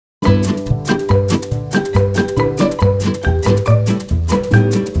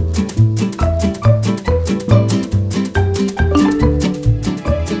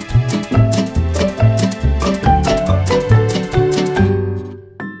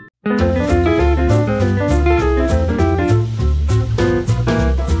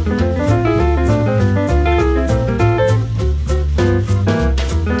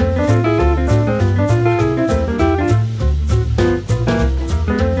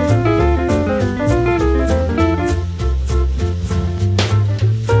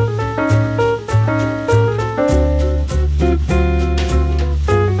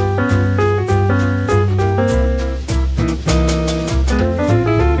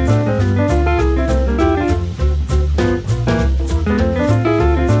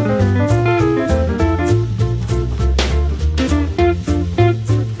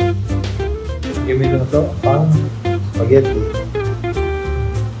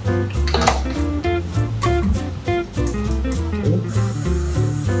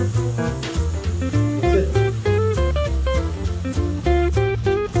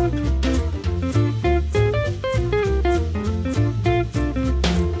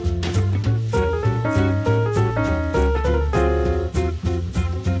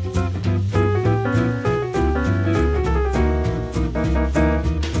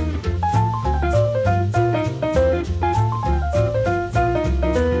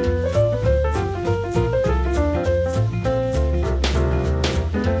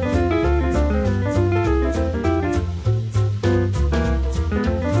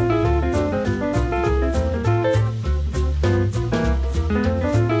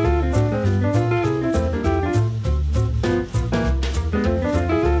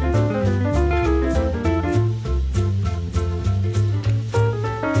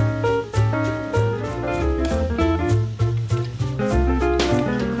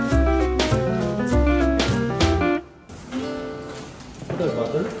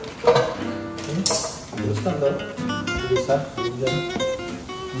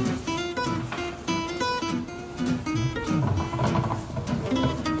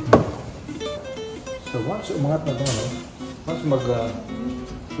So once umangat na ito, once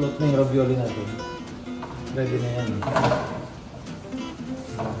mag-float na yung ravioli natin, ready na yan.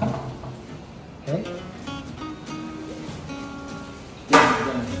 Okay?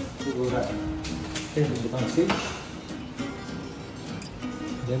 Sigura. Okay, butang ang stage.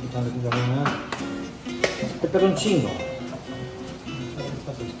 Then, butang natin gawin na peperoncino.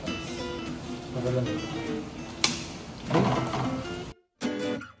 Para lang ito. Okay?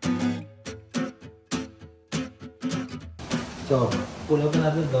 So, pull out na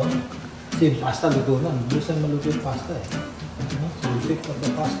natin ito. Kasi yung pasta luto na. Bilusan maluto yung pasta eh. So, we pick up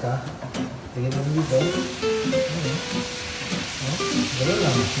the pasta. Tingnan natin dito. Gano'n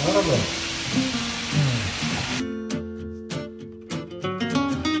lang. Makarap lang.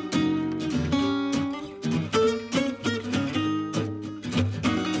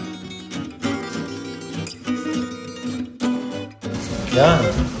 Yan.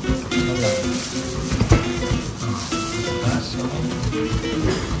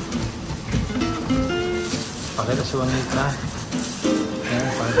 Pakita sa wanita. Yan,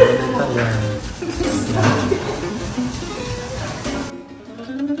 pakita sa wanita. Yan.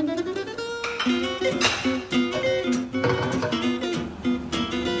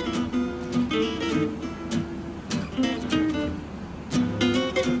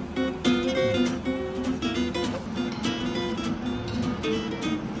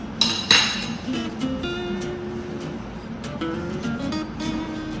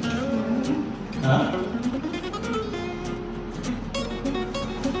 Ha?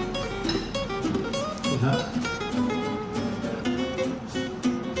 Ha?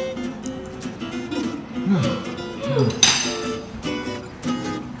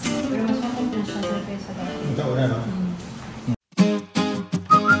 Pero mas makumpleto siya kaysa dati. Ito una, no?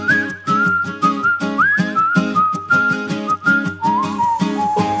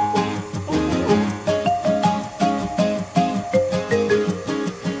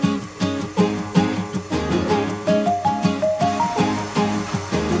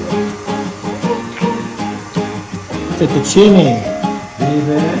 Fettuccine,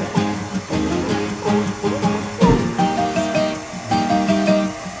 baby.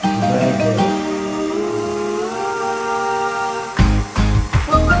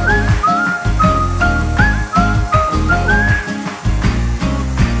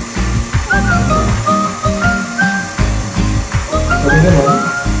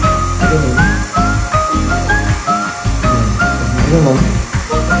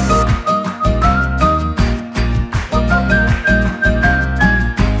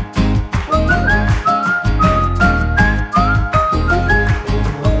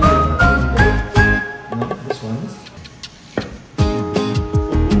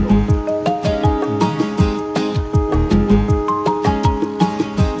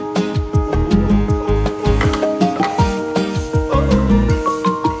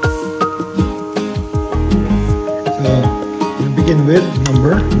 Begin with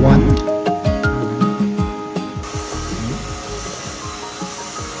number 1.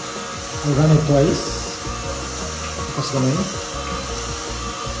 We'll run it twice. Tapos gamay.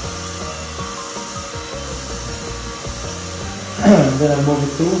 Then I'll move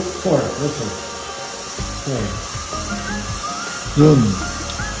it to 4. That's it. 4. Yun.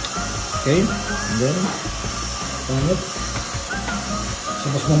 Okay. And then, run it. So,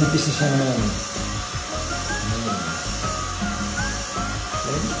 mas manipis na siya naman.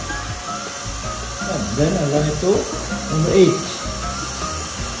 Then I run it to number 8.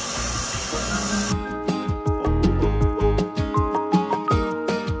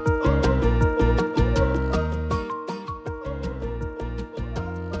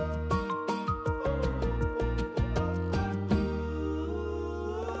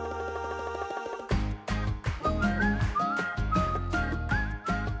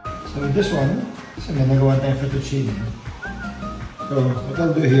 So with this one, kasi may nagawa tayong fettuccine. So what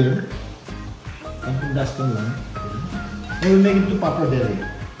I'll do here, ang dusting lang. I will make it to pappardelle.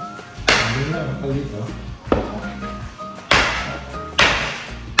 Hindi na, kapal dito.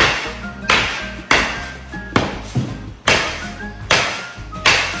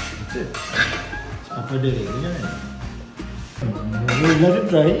 That's it. It's pappardelle. Ganyan yan. We'll let it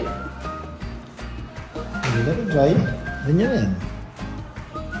dry. We'll let it dry. Ganyan yan.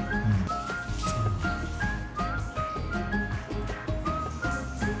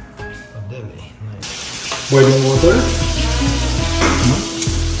 Boiling water.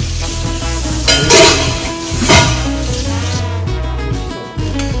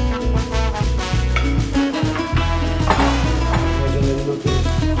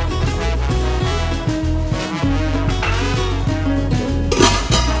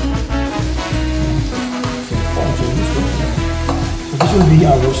 Last will be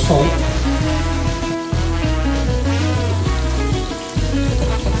our salt.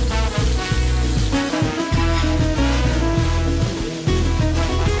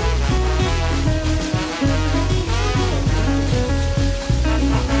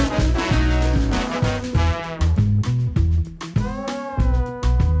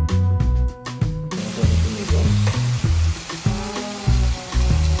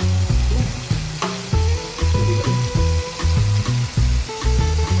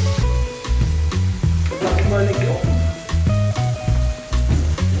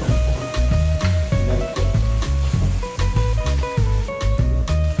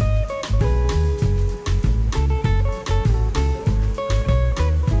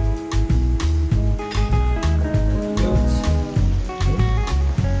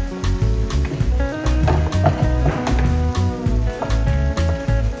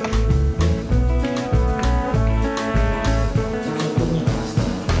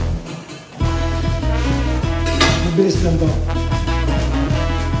 Mabilis lang to.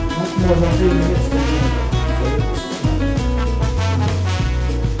 Not more than 3 minutes.